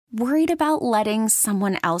Worried about letting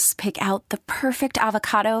someone else pick out the perfect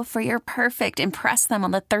avocado for your perfect impress them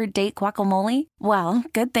on the third date guacamole? Well,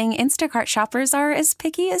 good thing Instacart shoppers are as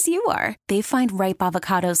picky as you are. They find ripe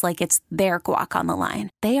avocados like it's their guac on the line.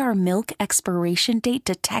 They are milk expiration date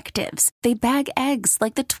detectives. They bag eggs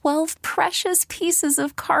like the 12 precious pieces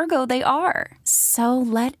of cargo they are. So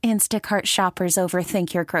let Instacart shoppers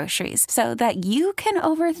overthink your groceries so that you can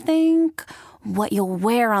overthink what you'll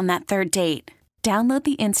wear on that third date. Download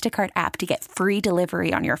the Instacart app to get free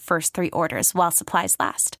delivery on your first 3 orders while supplies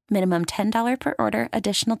last. Minimum $10 per order.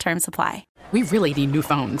 Additional terms apply. We really need new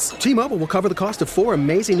phones. T-Mobile will cover the cost of 4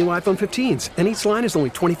 amazing new iPhone 15s, and each line is only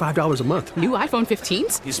 $25 a month. New iPhone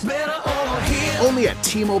 15s? It's better over here. Only at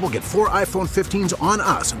T-Mobile, get 4 iPhone 15s on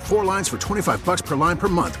us and 4 lines for $25 per line per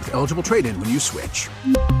month with eligible trade-in when you switch.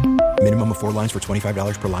 Minimum of 4 lines for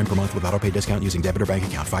 $25 per line per month with autopay discount using debit or bank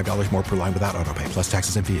account. $5 more per line without autopay, plus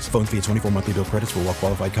taxes and fees. Phone fee at 24 monthly bill credits for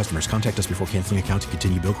well-qualified customers. Contact us before canceling account to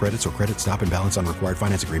continue bill credits or credit stop and balance on required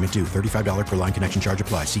finance agreement due. $35 per line connection charge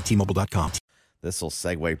applies. See T-Mobile.com. This will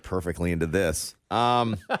segue perfectly into this.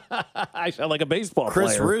 I sound like a baseball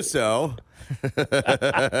Chris player. Russo,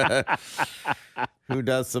 who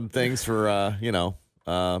does some things for,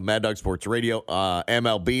 Mad Dog Sports Radio,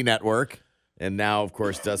 MLB Network, and now, of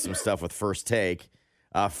course, does some stuff with First Take,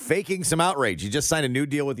 faking some outrage. He just signed a new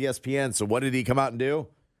deal with ESPN, so what did he come out and do?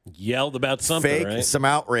 Yelled about something, Fake right? some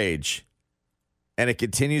outrage. And it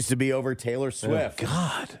continues to be over Taylor Swift. Oh,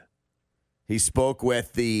 God. He spoke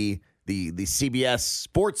with the CBS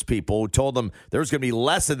sports people who told them there was going to be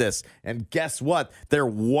less of this. And guess what? There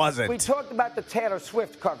wasn't. We talked about the Taylor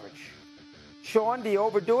Swift coverage. Sean, do you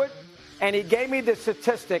overdo it? And he gave me the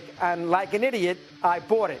statistic, and like an idiot, I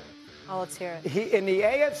bought it. Oh, let's hear it. In the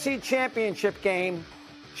AFC Championship game,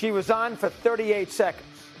 she was on for 38 seconds.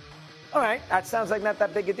 All right, that sounds like not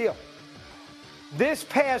that big a deal. This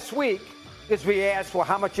past week, as we asked, well,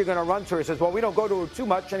 how much you're going to run to her? He says, well, we don't go to her too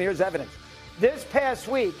much, and here's evidence. This past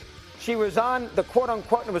week, she was on the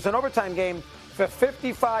quote-unquote, it was an overtime game, for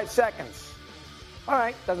 55 seconds. All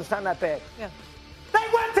right, doesn't sound that bad. Yeah. They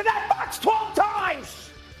went to that box 12 times!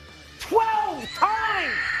 12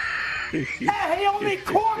 times! And he only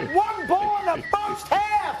caught 1 ball in the first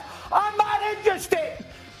half. I'm not interested.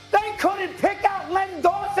 They couldn't pick out Len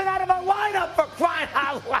Dawson out of a lineup for crying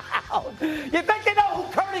out loud. You think they know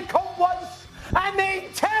who Curly Cope was? I mean,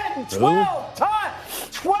 10, 12 times.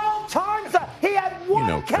 12 times. He had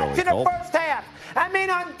 1 catch in the first half. I mean,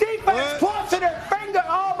 on defense, tossing her finger.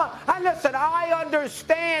 Oh, my. And listen, I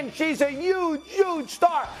understand she's a huge, huge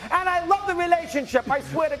star. And I love the relationship. I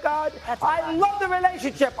swear to God. I love the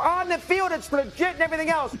relationship. On the field, it's legit and everything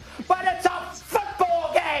else. But it's a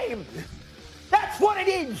football game. That's what it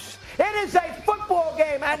is. It is a football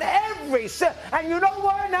game, and and you know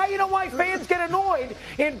what? Now you know why fans get annoyed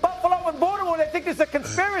in Buffalo and Baltimore. They think it's a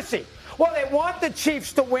conspiracy. Well, they want the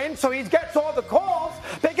Chiefs to win, so he gets all the calls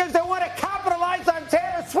because they want to capitalize on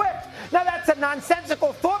Taylor Swift. Now that's a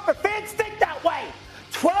nonsensical thought, but fans think that way.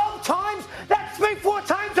 12 times? That's 3-4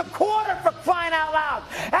 times a quarter for crying out loud,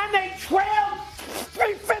 and they trailed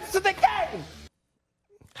 3/5 of the game.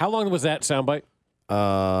 How long was that soundbite?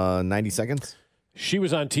 90 seconds. She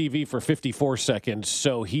was on TV for 54 seconds,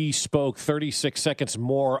 so he spoke 36 seconds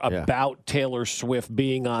more about Taylor Swift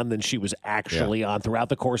being on than she was actually on throughout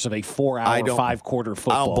the course of a 4-hour, 5-quarter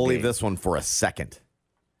football I don't believe game. this one for a second.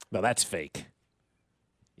 No, that's fake.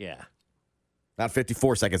 Yeah. Not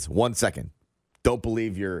 54 seconds, 1 second. Don't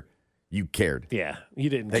believe you cared. Yeah, you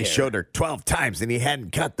didn't They care. showed her 12 times, and he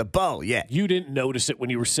hadn't cut the bow yet. You didn't notice it when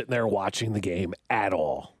you were sitting there watching the game at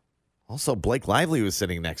all. Also, Blake Lively was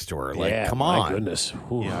sitting next to her. Like, yeah, come on. My goodness.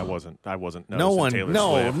 Ooh. Yeah, I wasn't. No one. Taylor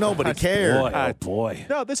No, Swift. nobody cared. Boy.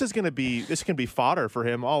 No, this can be fodder for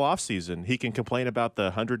him all offseason. He can complain about the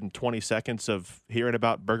 120 seconds of hearing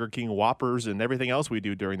about Burger King Whoppers and everything else we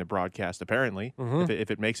do during the broadcast. Apparently,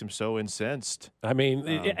 if it makes him so incensed. I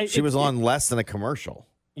mean, she was on less than a commercial.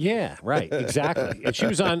 Yeah, right, exactly. And she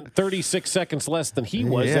was on 36 seconds less than he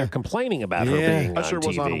was. Yeah. They're complaining about her being on Usher TV.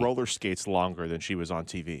 was on roller skates longer than she was on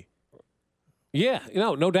TV. Yeah,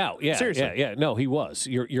 no doubt. Yeah, Seriously. yeah. No, he was.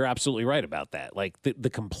 You're absolutely right about that. Like the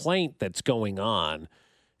complaint that's going on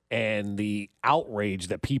and the outrage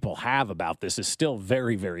that people have about this is still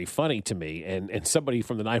very, very funny to me. And somebody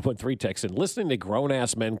from the 913 text said, listening to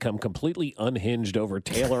grown-ass men come completely unhinged over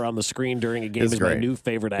Taylor on the screen during a game is my new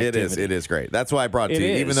favorite activity. It is great. That's why I brought it to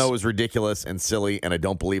you. is. Even though it was ridiculous and silly, and I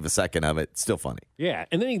don't believe a second of it, it's still funny. Yeah,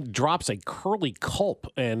 and then he drops a Curly Culp,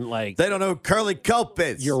 and like... They don't know who Curly Culp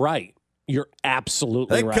is. You're right. You're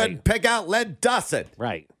absolutely right. They couldn't pick out Len Dawson.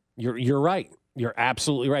 Right. You're right. You're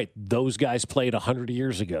absolutely right. Those guys played 100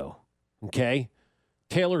 years ago. Okay?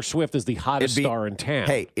 Taylor Swift is the hottest star in town.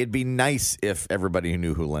 Hey, it'd be nice if everybody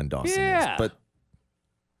knew who Len Dawson is, but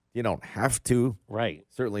you don't have to. Right.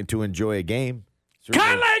 Certainly to enjoy a game.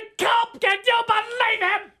 Colin Culp, can you believe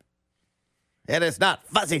him? And it's not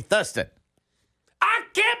Fuzzy Thurston. I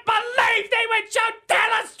can't believe they would show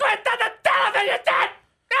Taylor Swift on the television set.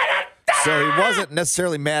 So he wasn't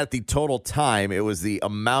necessarily mad at the total time. It was the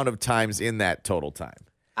amount of times in that total time.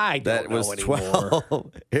 I don't know was anymore.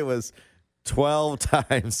 12. It was 12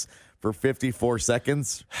 times for 54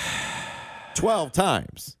 seconds. 12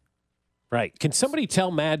 times. Right. Can somebody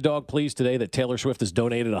tell Mad Dog, please, today that Taylor Swift has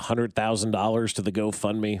donated $100,000 to the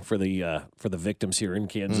GoFundMe for the victims here in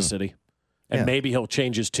Kansas City? And maybe he'll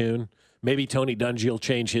change his tune. Maybe Tony Dungy will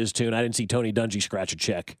change his tune. I didn't see Tony Dungy scratch a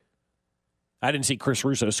check. I didn't see Chris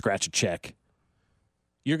Russo scratch a check.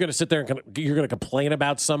 You're going to sit there and you're going to complain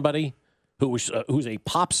about somebody who's a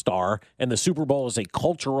pop star, and the Super Bowl is a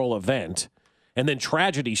cultural event, and then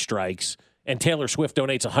tragedy strikes, and Taylor Swift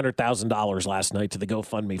donates $100,000 last night to the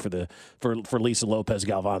GoFundMe for Lisa Lopez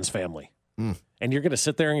Galvan's family. And you're going to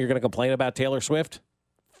sit there and you're going to complain about Taylor Swift?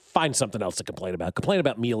 Find something else to complain about. Complain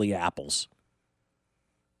about mealy apples.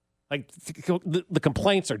 Like, the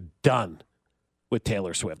complaints are done with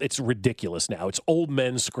Taylor Swift. It's ridiculous now. It's old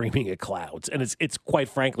men screaming at clouds, and it's quite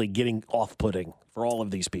frankly getting off-putting for all of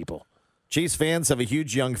these people. Chiefs fans have a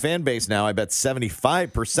huge young fan base now. I bet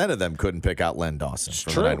 75% of them couldn't pick out Len Dawson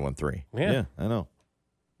from the 913. Yeah, I know.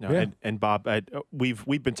 No, and Bob,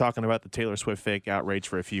 we've been talking about the Taylor Swift fake outrage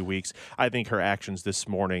for a few weeks. I think her actions this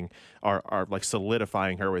morning are like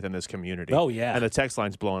solidifying her within this community. Oh, yeah. And the text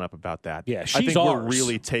line's blowing up about that. Yeah, she's I think ours. we're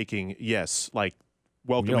really taking,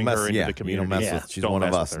 welcoming her into the community. You don't mess with, she's one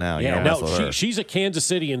of us now. Yeah, you don't mess with her. She's a Kansas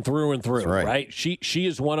City and through, That's right? She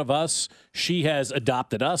is one of us. She has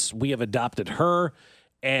adopted us. We have adopted her.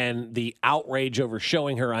 And the outrage over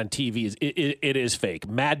showing her on TV it is fake.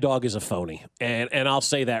 Mad Dog is a phony. And I'll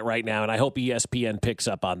say that right now, and I hope ESPN picks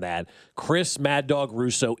up on that. Chris Mad Dog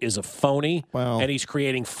Russo is a phony, and he's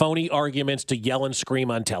creating phony arguments to yell and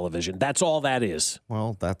scream on television. That's all that is.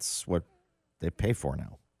 Well, that's what they pay for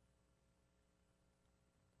now.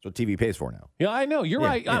 That's what TV pays for now. Yeah, I know. You're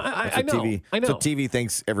right. Yeah. I know. TV, I know. That's what TV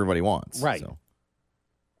thinks everybody wants. Right. So.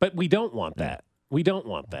 But we don't want that. We don't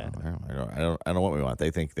want that. I don't know what we want.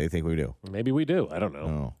 They think we do. Maybe we do. I don't know.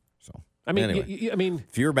 Oh, so I mean, anyway,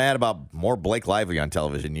 if you're mad about more Blake Lively on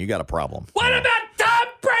television, you got a problem. What about Tom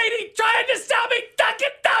Brady trying to sell me Dunkin'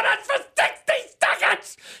 Donuts for 60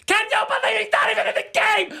 seconds? Can you believe he's not even in the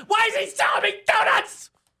game? Why is he selling me donuts?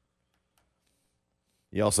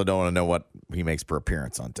 You also don't want to know what he makes per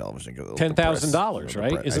appearance on television. $10,000,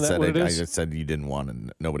 right? Isn't that what it is? I just said you didn't want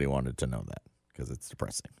to. Nobody wanted to know that because it's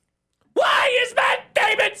depressing. Why is Matt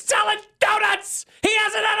Damon selling donuts? He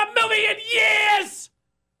hasn't had a movie in years.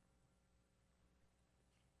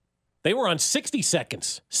 They were on 60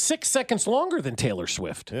 seconds, 6 seconds longer than Taylor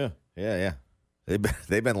Swift. Yeah.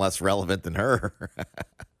 They've been less relevant than her.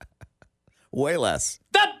 Way less.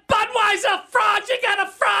 The Budweiser frauds. You got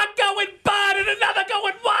a fraud going Bud and another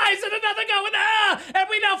going Wise and another going and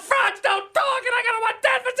we know frauds don't talk and I gotta watch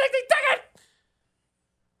that for 60 seconds.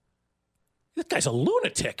 This guy's a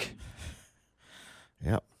lunatic.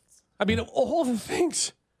 Yep. I mean, all the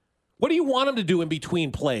things. What do you want him to do in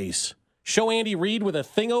between plays? Show Andy Reid with a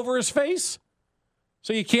thing over his face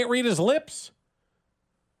so you can't read his lips?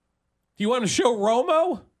 Do you want to show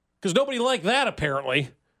Romo? Because nobody liked that, apparently.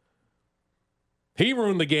 He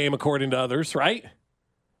ruined the game, according to others, right?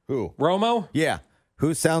 Who? Romo? Yeah.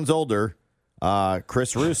 Who sounds older,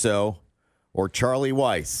 Chris Russo or Charlie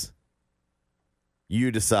Weiss? You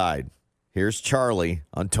decide. Here's Charlie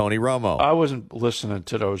on Tony Romo. I wasn't listening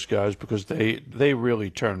to those guys because they really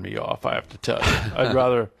turned me off, I have to tell you. I'd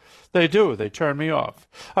rather they do. They turn me off.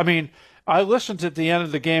 I mean, I listened at the end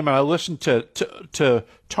of the game and I listened to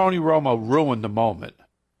Tony Romo ruin the moment.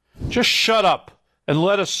 Just shut up and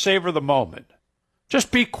let us savor the moment.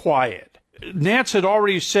 Just be quiet. Nance had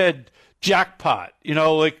already said jackpot. He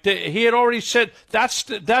had already said that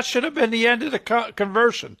should have been the end of the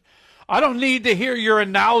conversion. I don't need to hear your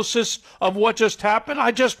analysis of what just happened.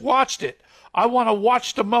 I just watched it. I want to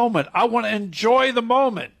watch the moment. I want to enjoy the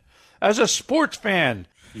moment as a sports fan.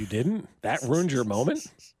 You didn't? That ruined your moment?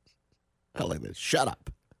 I like this. Shut up.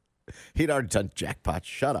 He'd already done jackpot.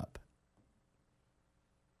 Shut up.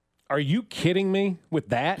 Are you kidding me with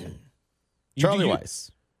that? Charlie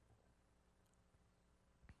Weiss.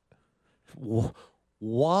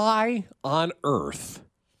 Why on earth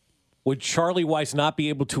would Charlie Weiss not be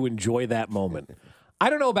able to enjoy that moment? I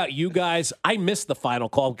don't know about you guys. I missed the final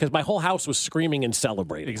call because my whole house was screaming and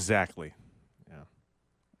celebrating. Exactly. Yeah.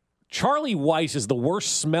 Charlie Weiss is the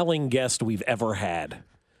worst smelling guest we've ever had.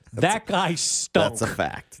 That guy stunk. That's a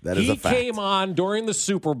fact. That is a fact. He came on during the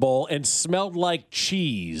Super Bowl and smelled like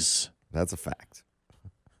cheese. That's a fact.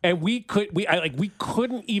 And we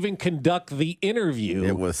couldn't even conduct the interview.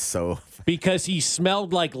 It was so because he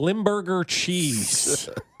smelled like Limburger cheese.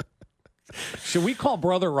 Should we call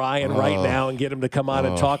Brother Ryan right now and get him to come on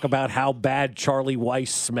and talk about how bad Charlie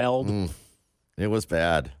Weiss smelled? It was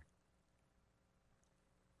bad.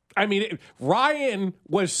 I mean, Ryan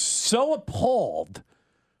was so appalled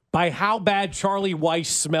by how bad Charlie Weiss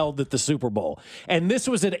smelled at the Super Bowl. And this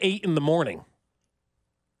was at 8 in the morning.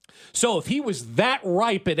 So if he was that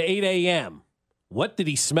ripe at 8 a.m., what did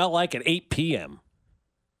he smell like at 8 p.m.?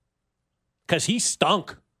 Because he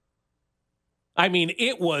stunk. I mean,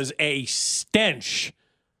 it was a stench.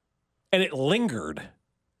 And it lingered.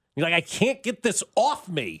 You're like, I can't get this off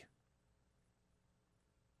me.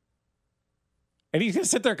 And he's going to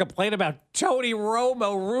sit there and complain about Tony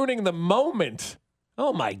Romo ruining the moment.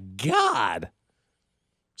 Oh, my God.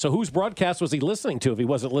 So whose broadcast was he listening to if he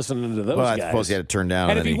wasn't listening to those guys? I suppose he had to turn down.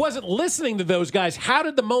 And if he wasn't listening to those guys, how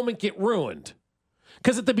did the moment get ruined?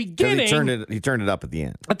 Because at the beginning... He turned it up at the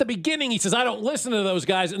end. At the beginning, he says, I don't listen to those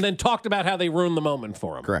guys, and then talked about how they ruined the moment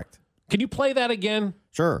for him. Correct. Can you play that again?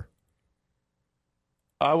 Sure.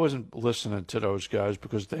 I wasn't listening to those guys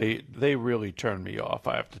because they really turned me off,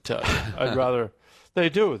 I have to tell you. I'd rather... They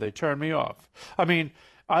do. They turn me off. I mean,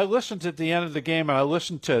 I listened at the end of the game, and I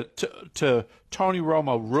listened to Tony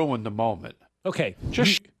Romo ruin the moment. Okay.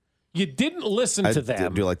 You didn't listen to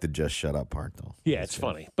them. I do like the just shut up part, though. Yeah, it's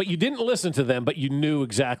funny. But you didn't listen to them, but you knew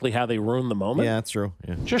exactly how they ruined the moment? Yeah, that's true.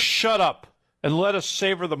 Yeah. Just shut up and let us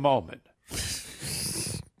savor the moment.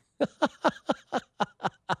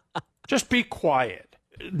 Just be quiet.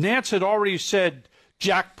 Nance had already said...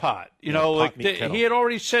 jackpot, he had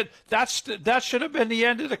already said that should have been the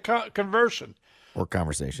end of the conversion or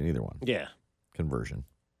conversation, either one. Yeah, conversion.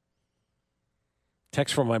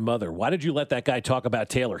 Text from my mother. Why did you let that guy talk about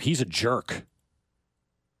Taylor? He's a jerk.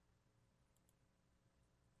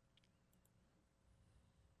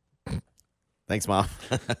 Thanks, Mom.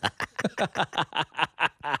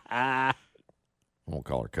 I won't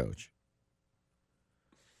call her coach.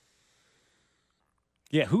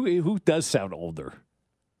 Yeah, who does sound older?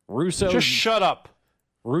 Russo? Just shut up.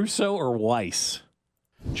 Russo or Weiss?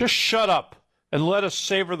 Just shut up and let us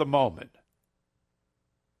savor the moment.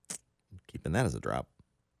 Keeping that as a drop.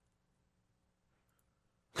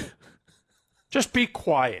 Just be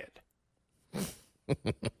quiet. Went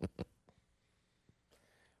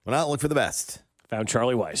out and looked for the best. Found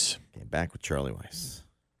Charlie Weiss. Came back with Charlie Weiss.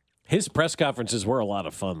 His press conferences were a lot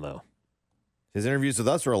of fun, though. His interviews with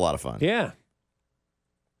us were a lot of fun. Yeah.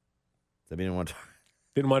 I didn't want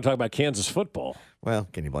to talk about Kansas football. Well,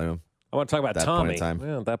 can you blame him? I want to talk about that Tommy. Point in time.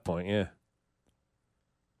 Well, at that point, yeah.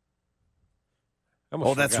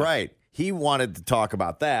 That's right. He wanted to talk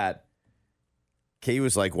about that. Kay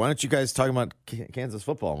was like, why don't you guys talk about Kansas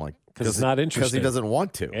football? I'm like, because it's not interesting. Because he doesn't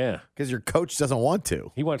want to. Yeah. Because your coach doesn't want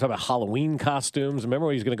to. He wanted to talk about Halloween costumes. Remember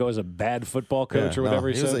when he was going to go as a bad football coach or whatever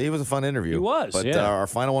he said? He was a fun interview. He was, But our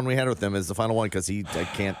final one we had with him is the final one because I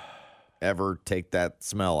can't ever take that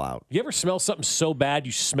smell out. You ever smell something so bad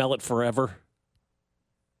you smell it forever?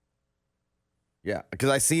 Yeah, because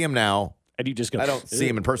I see him now. And you just go, I don't see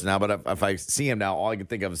him in person now, but if I see him now, all I can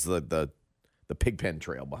think of is the pig pen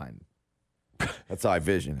trail behind him. That's how I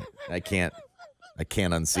vision it. I can't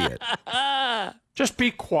unsee it. Just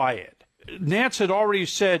be quiet. Nance had already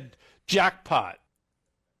said jackpot.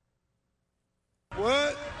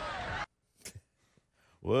 What?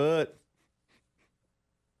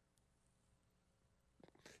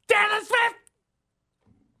 Taylor Swift!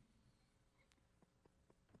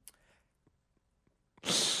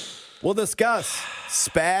 We'll discuss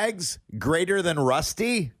Spags greater than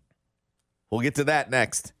Rusty. We'll get to that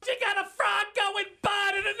next. You got a fraud going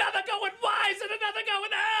bud and another going wise and another going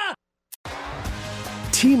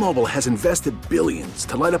T-Mobile has invested billions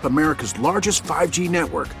to light up America's largest 5G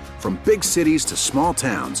network, from big cities to small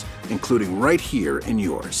towns, including right here in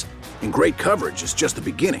yours. And great coverage is just the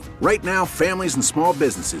beginning. Right now, families and small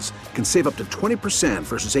businesses can save up to 20%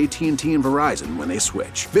 versus AT&T and Verizon when they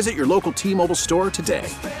switch. Visit your local T-Mobile store today.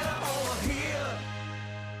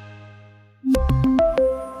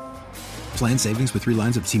 Plan savings with 3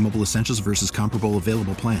 lines of T-Mobile Essentials versus comparable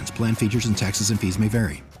available plans. Plan features and taxes and fees may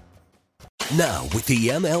vary. Now, with the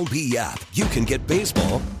MLB app, you can get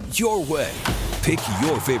baseball your way. Pick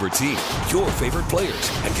your favorite team, your favorite players,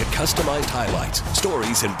 and get customized highlights,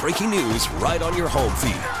 stories, and breaking news right on your home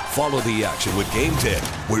feed. Follow the action with Game Day,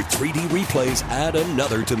 where 3D replays add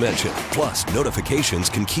another dimension. Plus, notifications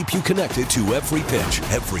can keep you connected to every pitch,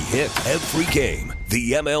 every hit, every game.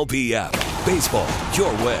 The MLB app. Baseball,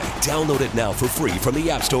 your way. Download it now for free from the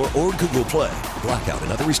App Store or Google Play. Blackout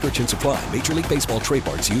and other restrictions apply. Major League Baseball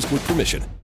trademarks used with permission.